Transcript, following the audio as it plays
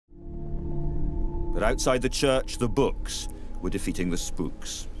But outside the church, the books were defeating the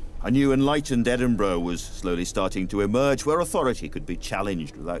spooks. A new enlightened Edinburgh was slowly starting to emerge, where authority could be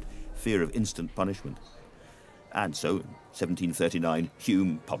challenged without fear of instant punishment. And so, in 1739,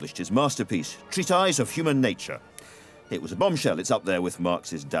 Hume published his masterpiece, Treatise of Human Nature. It was a bombshell. It's up there with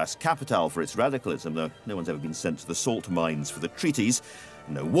Marx's Das Kapital for its radicalism, though no one's ever been sent to the salt mines for the treatise.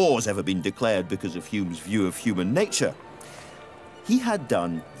 No war's ever been declared because of Hume's view of human nature. He had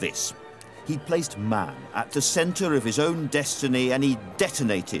done this. He'd placed man at the centre of his own destiny, and he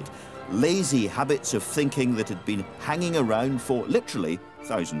detonated lazy habits of thinking that had been hanging around for literally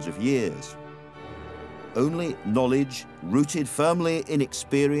thousands of years. Only knowledge rooted firmly in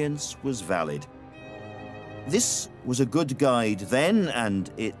experience was valid. This was a good guide then, and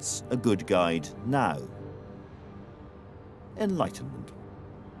it's a good guide now. Enlightenment.